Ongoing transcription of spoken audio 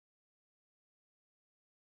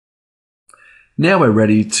Now we're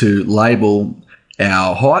ready to label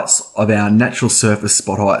our heights of our natural surface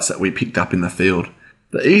spot heights that we picked up in the field.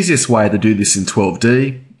 The easiest way to do this in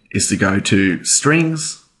 12D is to go to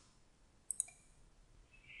Strings,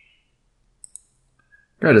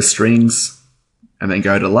 go to Strings, and then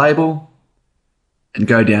go to Label, and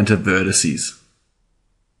go down to Vertices.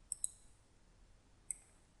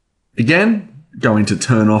 Again, going to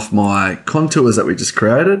turn off my contours that we just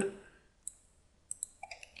created.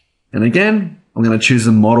 And again, I'm going to choose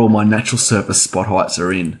a model my natural surface spot heights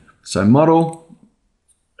are in. So model,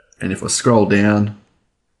 and if I scroll down,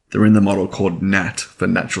 they're in the model called Nat for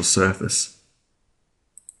natural surface.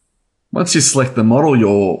 Once you select the model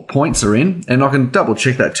your points are in, and I can double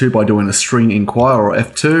check that too by doing a string inquire or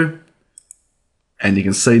F2, and you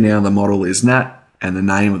can see now the model is Nat, and the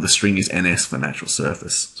name of the string is NS for natural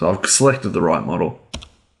surface. So I've selected the right model.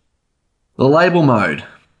 The label mode.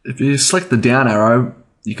 If you select the down arrow,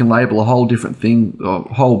 you can label a whole different thing, or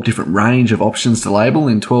a whole different range of options to label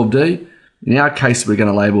in 12D. In our case, we're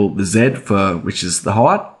going to label the Z for, which is the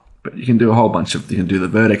height, but you can do a whole bunch of, you can do the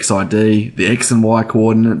vertex ID, the X and Y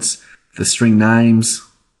coordinates, the string names.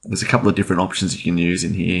 There's a couple of different options you can use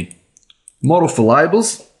in here. Model for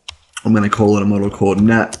labels. I'm going to call it a model called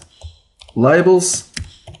Nat Labels.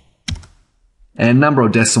 And number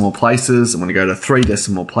of decimal places, I'm going to go to 3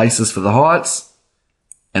 decimal places for the heights.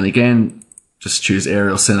 And again, just choose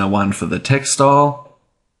Arial Center 1 for the text style.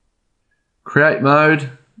 Create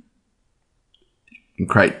mode. You can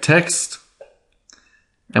create text.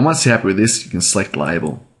 And once you're happy with this, you can select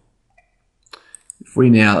label. If we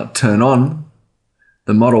now turn on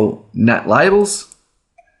the model Nat Labels,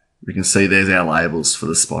 we can see there's our labels for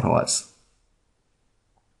the spot heights.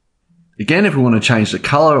 Again, if we want to change the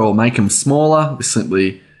color or make them smaller, we're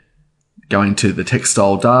simply going to the text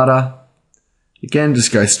style data. Again,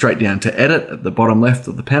 just go straight down to edit at the bottom left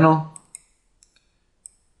of the panel.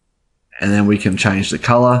 And then we can change the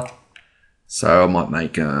color. So I might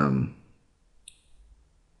make yellow.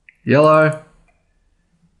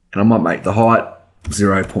 And I might make the height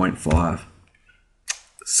 0.5.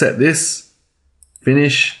 Set this,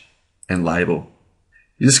 finish, and label.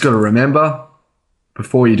 You just got to remember,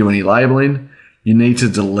 before you do any labeling, you need to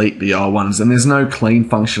delete the old ones, and there's no clean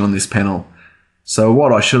function on this panel. So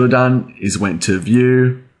what I should have done is went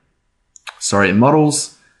to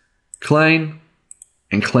models, clean,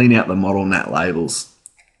 and clean out the model Nat labels.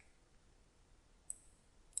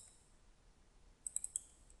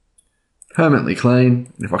 Permanently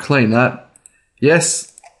clean. And if I clean that,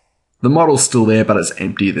 yes, the model's still there, but it's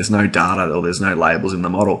empty. There's no data or there's no labels in the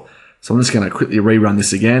model. So I'm just going to quickly rerun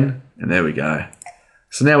this again, and there we go.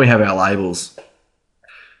 So now we have our labels.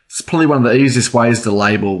 It's probably one of the easiest ways to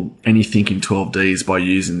label anything in 12D is by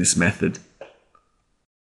using this method.